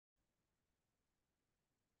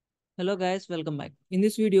Hello guys, welcome back. In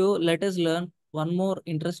this video, let us learn one more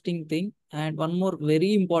interesting thing and one more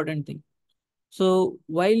very important thing. So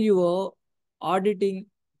while you are auditing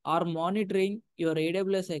or monitoring your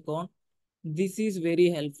AWS account, this is very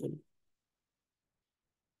helpful.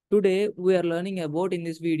 Today, we are learning about in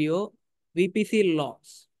this video, VPC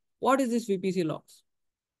logs. What is this VPC logs?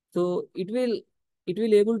 So it will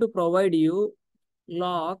able to provide you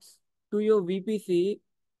logs to your VPC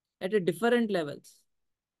at a different levels.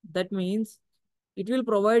 That means it will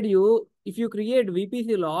provide you, if you create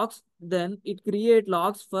VPC logs, then it create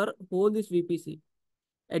logs for whole this VPC.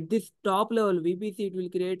 At this top level VPC, it will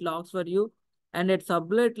create logs for you. And at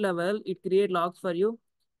sublet level, it create logs for you.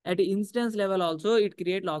 At instance level also, it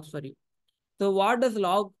create logs for you. So what does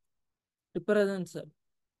log represents?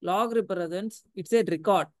 Log represents, it's a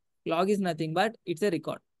record. Log is nothing but it's a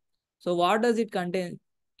record. So what does it contain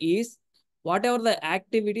is whatever the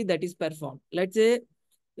activity that is performed. Let's say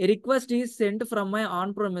a request is sent from my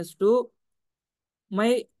on-premise to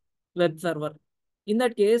my web server. In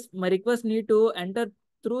that case, my request need to enter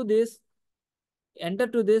to this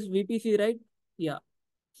VPC, right? Yeah.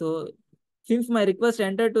 So since my request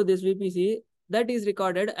entered to this VPC, that is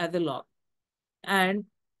recorded as a log. And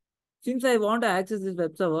since I want to access this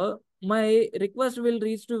web server, my request will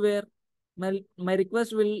reach to where? My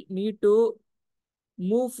request will need to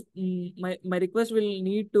move, my request will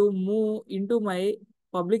need to move into my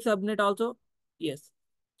public subnet also. Yes.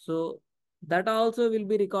 So that also will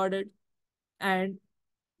be recorded. And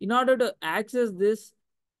in order to access this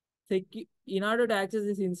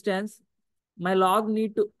instance, my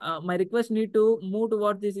request need to move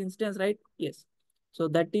towards this instance, right? Yes. So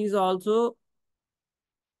that is also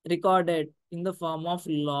recorded in the form of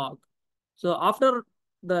log. So after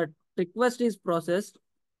the request is processed,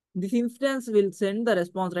 this instance will send the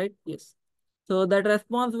response, right? Yes. So that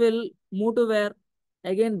response will move to where?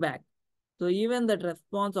 Again back. So even that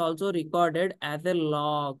response also recorded as a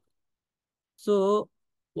log. So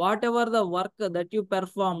whatever the work that you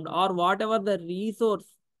performed or whatever the resource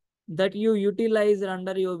that you utilized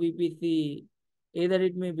under your VPC, either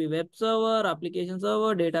it may be web server, application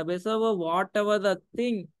server, database server, whatever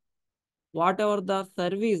the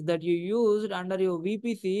service that you used under your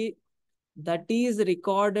VPC, that is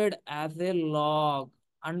recorded as a log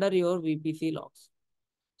under your VPC logs.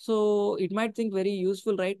 So it might think very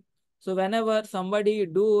useful, right? So whenever somebody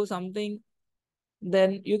do something,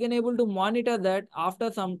 then you can able to monitor that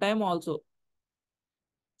after some time also.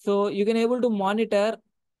 So you can able to monitor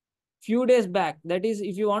few days back. That is,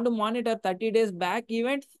 if you want to monitor 30 days back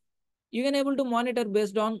events, you can able to monitor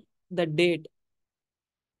based on the date.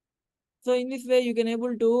 So in this way, you can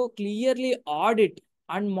able to clearly audit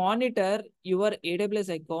and monitor your AWS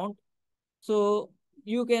account. So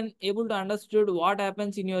you can able to understood what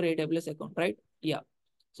happens in your AWS account, right? Yeah.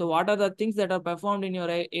 So what are the things that are performed in your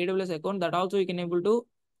AWS account, that also you can able to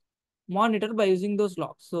monitor by using those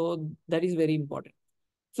logs. So that is very important.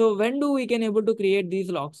 So when do we can able to create these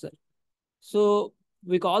logs, sir? So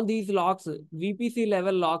we call these logs VPC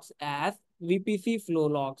level logs as VPC flow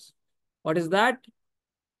logs. What is that?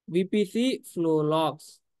 VPC flow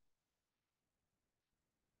logs.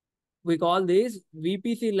 We call these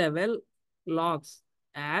VPC level logs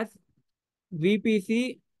as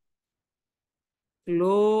VPC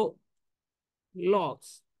flow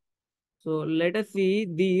logs. So let us see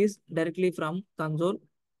these directly from console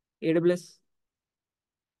AWS.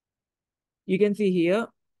 You can see here,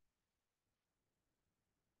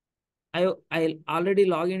 I already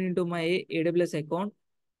log in into my AWS account.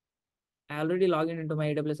 I already logged in into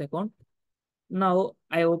my AWS account. Now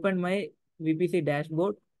I opened my VPC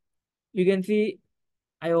dashboard. You can see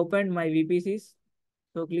I opened my VPCs.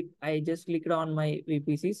 So I just clicked on my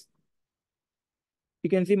VPCs. You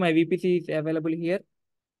can see my VPC is available here.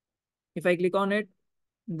 If I click on it,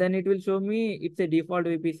 then it will show me it's a default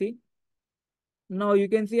VPC. Now you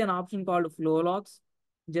can see an option called flow logs.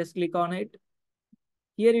 Just click on it.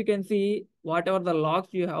 Here you can see whatever the logs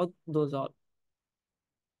you have, those are.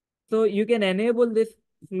 So you can enable this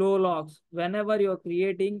flow logs whenever you're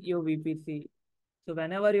creating your VPC. So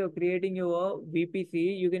whenever you're creating your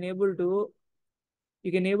VPC, you can able to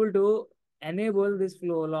enable this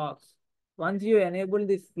flow logs. Once you enable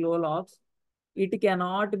this flow logs, it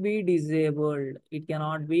cannot be disabled. It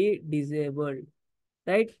cannot be disabled,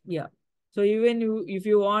 right? Yeah. So even if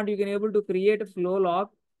you want, you can able to create a flow log.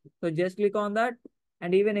 So just click on that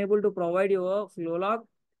and even able to provide your flow log.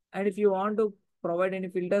 And if you want to provide any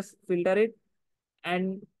filters, filter it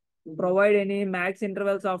and provide any max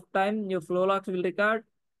intervals of time your flow logs will record.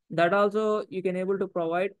 That also you can able to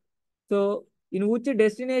provide. So in which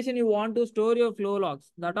destination you want to store your flow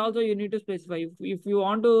logs. That also you need to specify. If you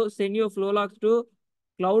want to send your flow logs to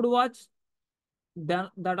CloudWatch, then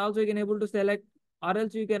that also you can able to select, or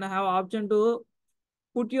else you can have option to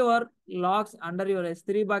put your logs under your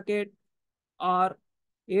S3 bucket or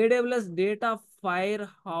AWS data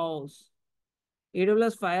firehouse.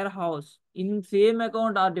 AWS firehouse in same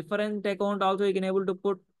account or different account also you can able to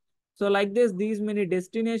put. So like this, these many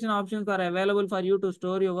destination options are available for you to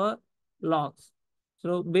store your logs.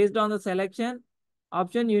 So based on the selection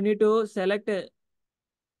option, you need to select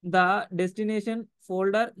the destination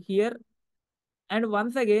folder here. And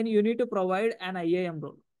once again, you need to provide an IAM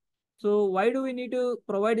role. So why do we need to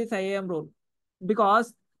provide this IAM role?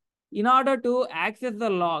 Because in order to access the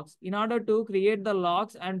logs, in order to create the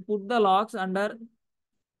logs and put the logs under,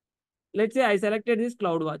 let's say I selected this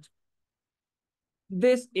CloudWatch.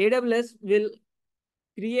 This AWS will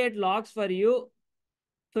create logs for you.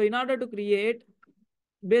 So in order to create,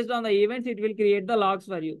 based on the events, it will create the logs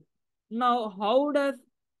for you. Now, how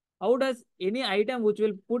does any item which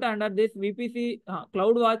will put under this VPC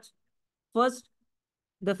CloudWatch, first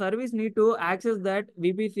the service need to access that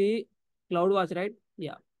VPC CloudWatch, right?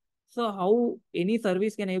 Yeah. So how any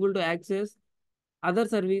service can able to access other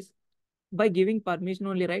service? By giving permission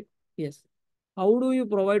only, right? Yes. How do you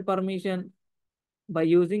provide permission? By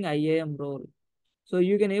using IAM role. So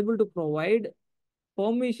you can able to provide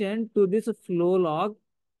permission to this flow log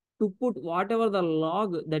to put whatever the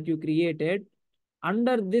log that you created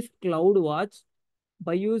under this CloudWatch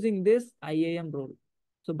by using this IAM role.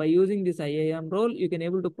 So by using this IAM role, you can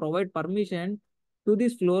able to provide permission to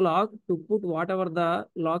this flow log to put whatever the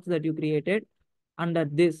logs that you created under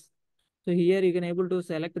this. So here you can able to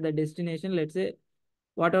select the destination. Let's say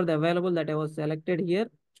what are the available that I was selected here,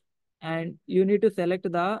 and you need to select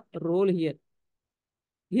the role here.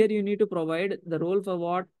 Here you need to provide the role for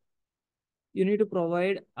what? You need to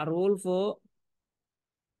provide a role for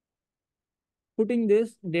putting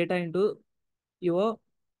this data into your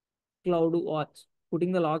CloudWatch,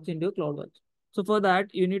 putting the logs into CloudWatch. So for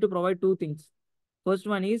that, you need to provide two things. First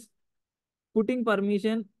one is putting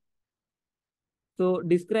permission. So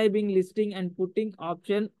describing, listing, and putting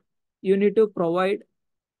option, you need to provide,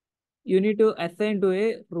 you need to assign to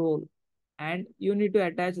a role, and you need to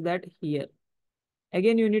attach that here.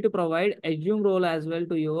 Again, you need to provide assume role as well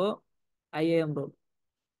to your IAM role.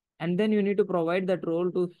 And then you need to provide that role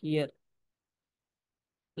to here.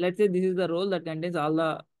 Let's say this is the role that contains all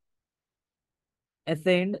the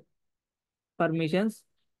assigned permissions.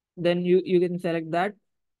 Then you can select that,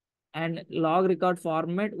 and log record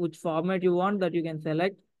format, which format you want, that you can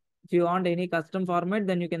select. If you want any custom format,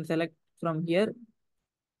 then you can select from here.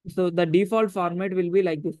 So the default format will be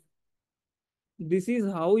like this. This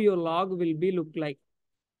is how your log will be look like.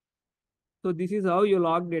 So this is how your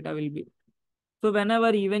log data will be. So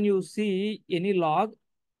whenever even you see any log,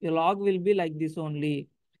 your log will be like this only.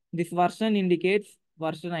 This version indicates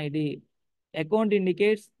version ID. Account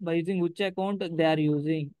indicates by using which account they are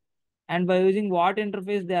using, and by using what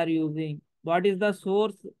interface they are using. What is the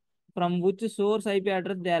source, from which source IP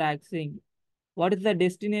address they are accessing. What is the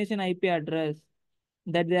destination IP address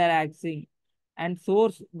that they are accessing, and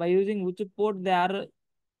source by using which port they are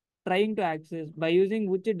trying to access, by using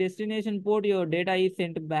which destination port your data is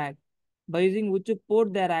sent back, by using which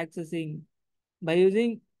port they are accessing, by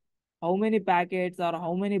using how many packets or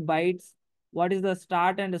how many bytes, what is the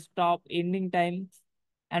start and stop ending time,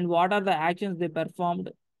 and what are the actions they performed,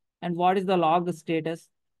 and what is the log status.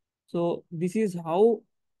 So this is how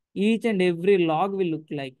each and every log will look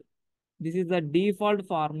like. This is the default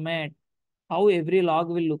format, how every log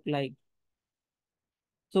will look like.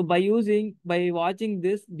 So by watching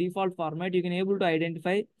this default format, you can able to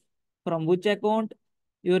identify from which account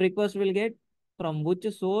your request will get, from which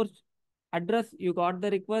source address you got the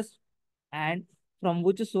request, and from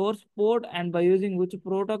which source port, and by using which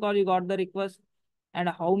protocol you got the request, and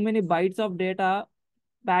how many bytes of data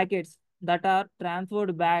packets that are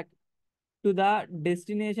transferred back to the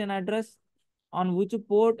destination address, on which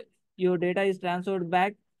port your data is transferred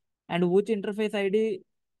back, and which interface ID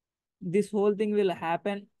this whole thing will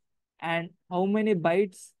happen, and how many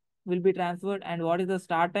bytes will be transferred, and what is the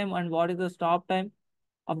start time and what is the stop time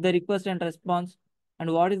of the request and response,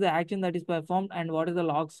 and what is the action that is performed, and what is the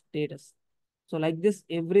log status. So like this,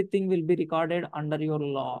 everything will be recorded under your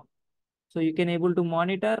log. So you can able to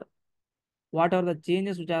monitor what are the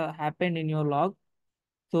changes which have happened in your log.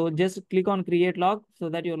 So just click on create log so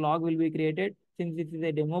that your log will be created. Since this is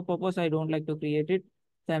a demo purpose, I don't like to create it.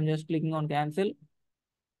 So I'm just clicking on cancel.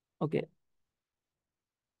 Okay.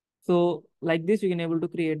 So like this, you can able to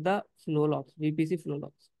create the flow logs, VPC flow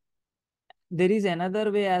logs. There is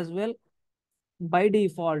another way as well. by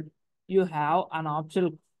default, you have an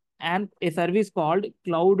option and a service called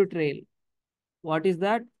CloudTrail. What is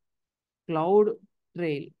that?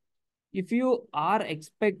 CloudTrail. If you are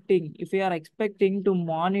expecting to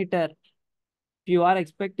monitor, if you are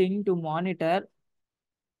expecting to monitor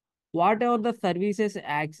whatever the services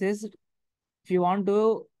accessed, if you want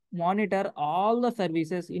to monitor all the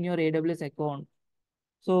services in your AWS account,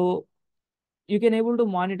 so you can able to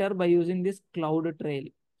monitor by using this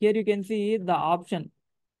CloudTrail. Here you can see the option,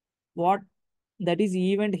 what that is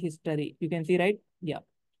event history. You can see, right? Yeah.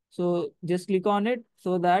 So just click on it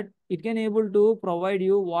so that it can able to provide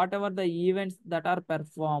you whatever the events that are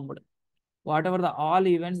performed, whatever the all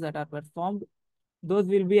events that are performed, those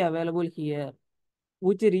will be available here.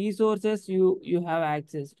 Which resources you have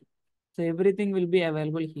accessed. So everything will be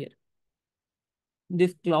available here.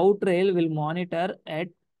 This CloudTrail will monitor at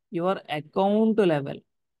your account level.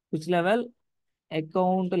 Which level?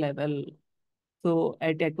 Account level. So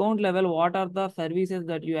at account level, what are the services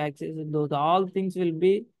that you access? Those all things will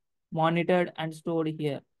be monitored and stored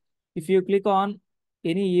here. If you click on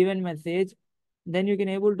any event message, then you can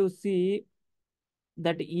able to see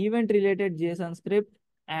that event related JSON script,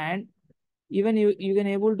 and even you can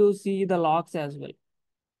able to see the logs as well.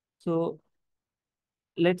 So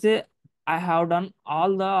let's say I have done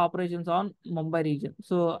all the operations on Mumbai region.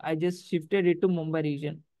 So I just shifted it to Mumbai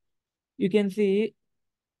region. You can see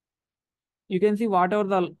you can see whatever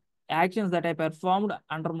the actions that I performed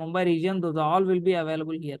under Mumbai region, those all will be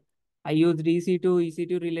available here. I used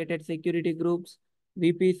EC2 related security groups,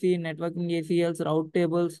 VPC, networking ACLs, route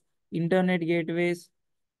tables, internet gateways.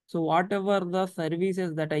 So whatever the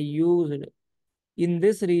services that I used in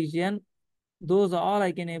this region, those all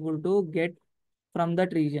I can able to get from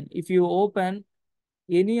that region. If you open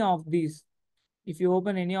any of these, if you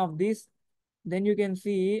open any of these, then you can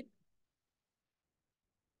see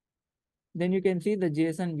the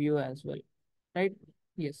JSON view as well, right?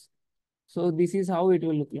 Yes. So this is how it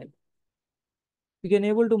will look like. You can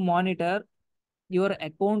able to monitor your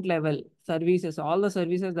account level services, all the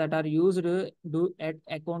services that are used do at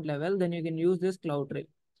account level, then you can use this CloudTrail.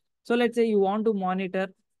 So let's say you want to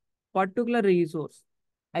monitor particular resource.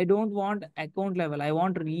 I don't want account level, I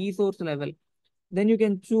want resource level. Then you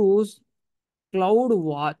can choose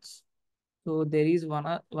CloudWatch. So there is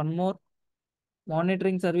one more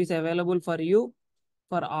monitoring service available for you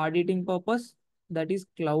for auditing purpose, that is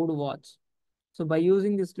CloudWatch. So by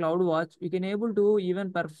using this CloudWatch, you can able to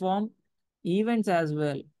even perform events as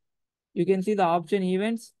well. You can see the option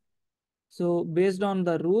events. So based on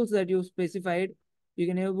the rules that you specified, you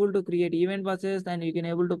can able to create event buses, and you can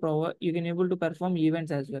able to perform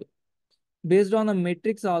events as well. Based on the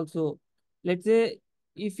metrics also, let's say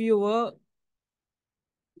if you were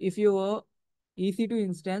if your EC2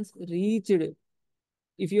 instance reached,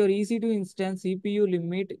 if your EC2 instance CPU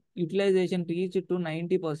limit utilization reached to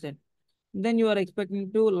 90%, then you are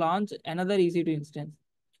expecting to launch another EC2 instance.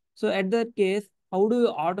 So at that case, how do you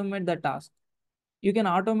automate the task? You can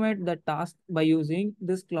automate the task by using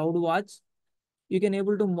this CloudWatch. You can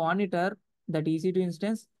able to monitor that EC2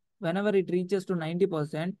 instance whenever it reaches to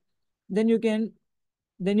 90%. Then you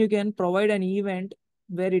can provide an event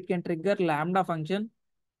where it can trigger Lambda function.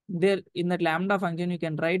 There in that Lambda function, you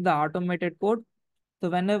can write the automated code. So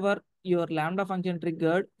whenever your Lambda function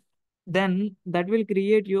triggered, then that will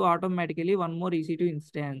create you automatically one more EC2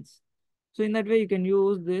 instance. So in that way, you can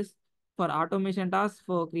use this for automation tasks,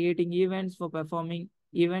 for creating events, for performing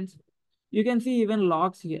events. You can see even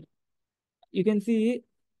logs here. You can see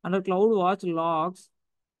under CloudWatch logs,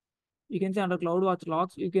 you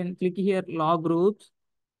can click here log groups.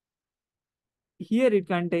 Here it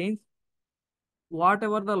contains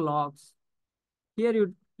whatever the logs. Here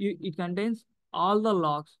it contains all the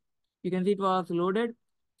logs. You can see it was loaded.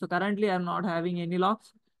 So currently I'm not having any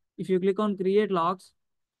logs. If you click on create logs,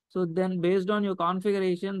 so then based on your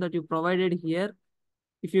configuration that you provided here,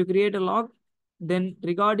 if you create a log, then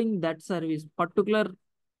regarding that service, particular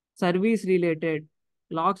service related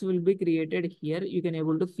logs will be created here. You can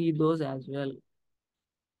able to see those as well.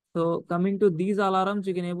 So coming to these alarms,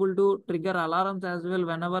 you can able to trigger alarms as well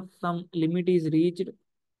whenever some limit is reached.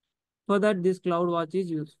 For that, this CloudWatch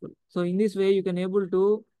is useful. So in this way, you can able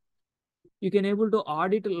to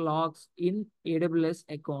audit logs in AWS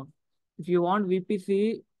account. If you want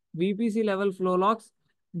VPC level flow logs,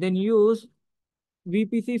 then use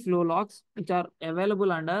VPC flow logs, which are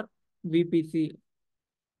available under VPC.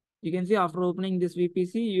 You can see after opening this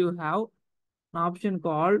VPC, you have an option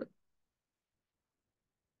called.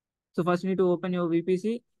 So first you need to open your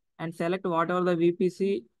VPC and select whatever the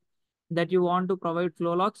VPC that you want to provide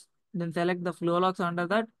flow logs. Then select the flow logs under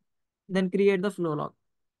that. Then create the flow log.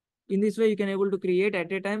 In this way, you can able to create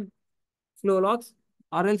at a time flow logs,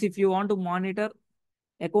 or else if you want to monitor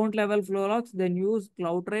account level flow logs, then use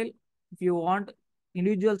CloudTrail. If you want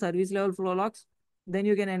individual service level flow logs, then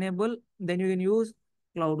you can use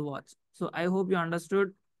CloudWatch. So I hope you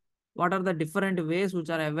understood what are the different ways which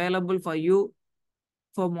are available for you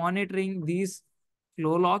for monitoring these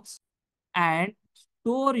flow logs and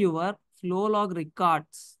store your flow log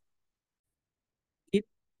records in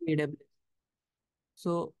AWS.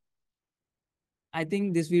 So I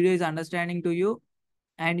think this video is understanding to you,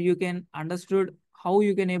 and you can understood how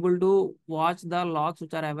you can able to watch the logs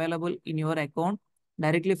which are available in your account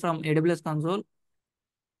directly from AWS console.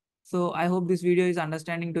 So I hope this video is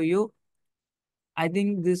understanding to you. I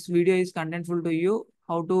think this video is contentful to you,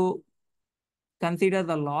 how to consider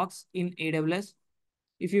the logs in AWS.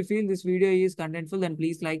 If you feel this video is contentful, then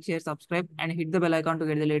please like, share, subscribe, and hit the bell icon to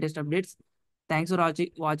get the latest updates. Thanks for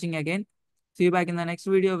watching again. See you back in the next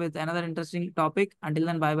video with another interesting topic. Until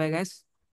then, bye bye, guys.